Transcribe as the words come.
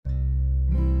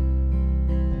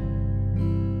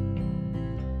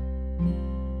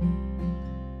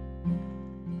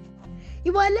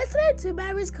You are listening to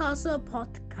Mary's Castle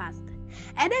podcast,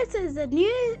 and this is a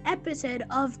new episode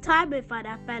of Time with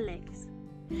Father Felix.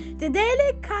 The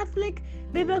daily Catholic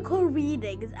biblical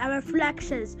readings and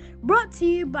reflections brought to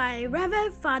you by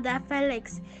Reverend Father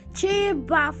Felix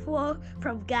Chibafo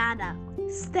from Ghana.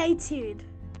 Stay tuned.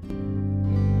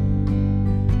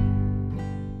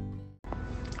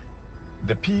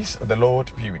 The peace of the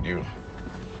Lord be with you.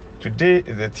 Today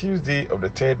is the Tuesday of the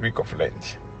third week of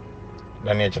Lent.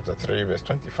 Daniel chapter 3, verse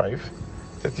 25,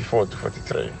 34 to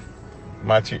 43.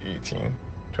 Matthew 18,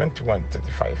 21 to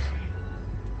 35.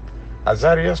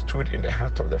 Azariah stood in the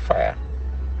heart of the fire,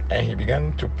 and he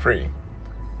began to pray,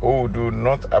 "Oh, do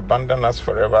not abandon us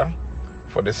forever.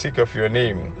 For the sake of your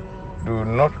name, do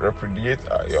not repudiate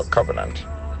your covenant.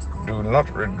 Do not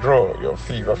withdraw your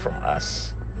favor from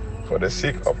us. For the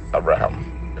sake of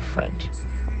Abraham, your friend,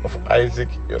 of Isaac,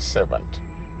 your servant,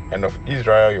 and of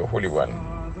Israel, your Holy One,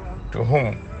 to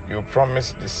whom you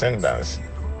promise descendants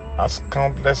as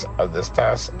countless as the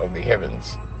stars of the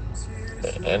heavens,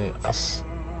 and as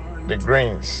the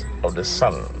grains of the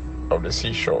sun of the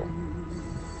seashore.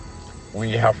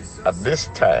 We have at this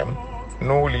time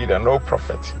no leader, no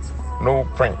prophet, no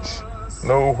prince,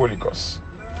 no Holy Ghost,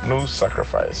 no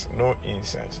sacrifice, no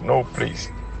incense, no place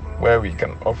where we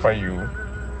can offer you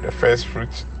the first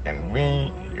fruits and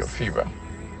win your favor.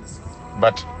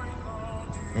 But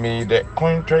may the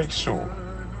contrite soul,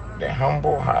 the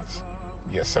humble heart,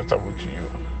 be acceptable to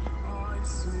you."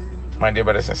 My dear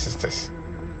brothers and sisters,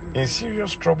 in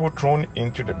serious trouble thrown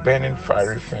into the burning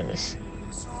fiery furnace,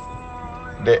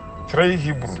 the three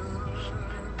Hebrews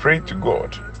prayed to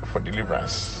God for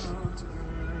deliverance.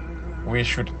 We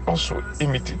should also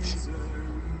imitate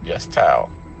their style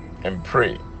and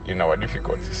pray in our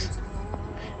difficulties.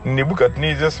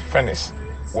 Nebuchadnezzar's furnace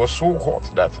was so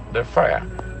hot that the fire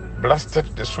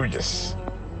blasted the soldiers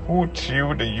who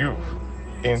threw the youth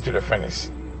into the furnace.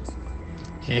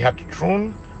 He had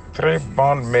thrown 3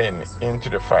 bound men into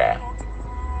the fire,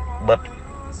 but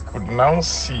could now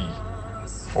see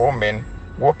 4 men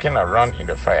walking around in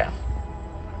the fire,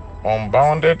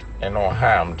 unbounded and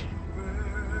unharmed,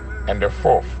 and the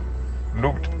 4th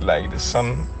looked like the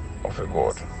son of a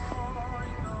god.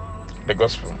 The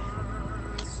Gospel.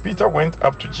 Peter went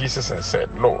up to Jesus and said,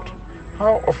 "Lord,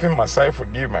 how often must I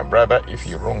forgive my brother if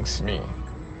he wrongs me?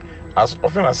 As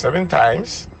often as 7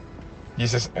 times?"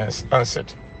 Jesus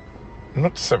answered,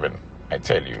 "Not 7, I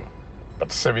tell you,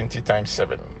 but 70 times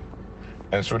 7.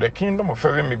 And so the kingdom of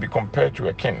heaven may be compared to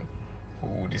a king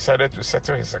who decided to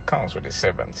settle his accounts with his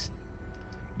servants.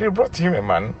 They brought him a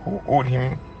man who owed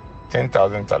him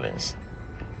 10,000 talents,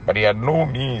 but he had no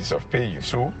means of paying,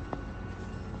 so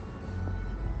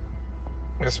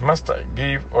his master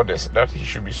gave orders that he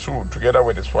should be sold together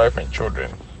with his wife and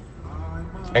children.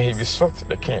 And he besought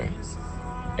the king,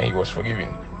 and he was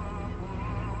forgiven.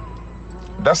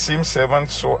 That same servant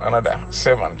saw another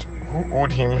servant who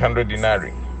owed him 100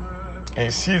 denarii, and he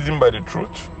seized him by the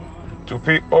throat to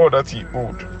pay all that he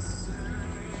owed.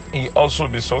 He also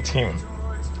besought him,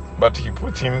 but he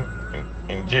put him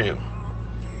in jail.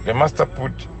 The master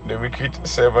put the wicked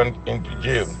servant into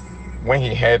jail when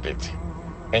he heard it.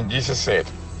 And Jesus said,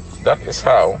 "That is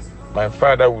how my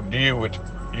Father will deal with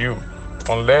you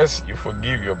unless you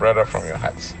forgive your brother from your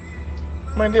heart."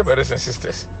 My dear brothers and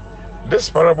sisters, this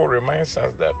parable reminds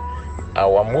us that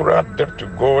our moral debt to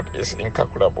God is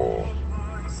incalculable.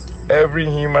 Every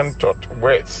human thought,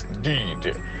 word,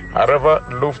 deed, however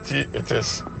lofty it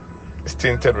is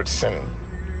tainted with sin.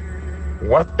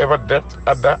 Whatever debt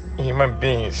other human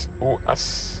beings owe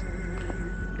us,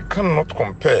 you cannot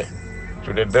compare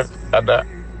to the debt other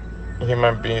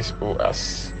human beings owe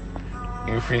us.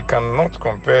 If we cannot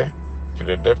compare to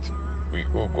the debt we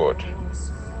owe God,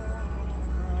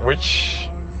 which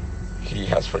He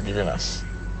has forgiven us,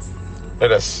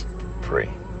 let us pray.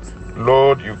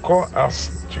 Lord, you call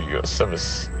us to your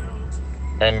service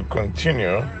and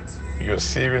continue your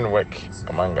saving work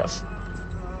among us.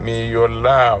 May your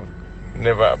love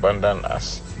never abandon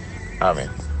us. Amen.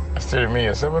 I still remain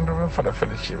your servant, Reverend Father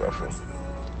Felix Chibafo.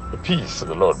 The peace of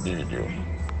the Lord be with you.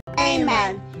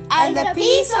 Amen. And the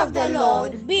peace of the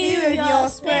Lord be with your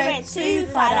spirit too,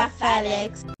 Father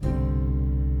Felix.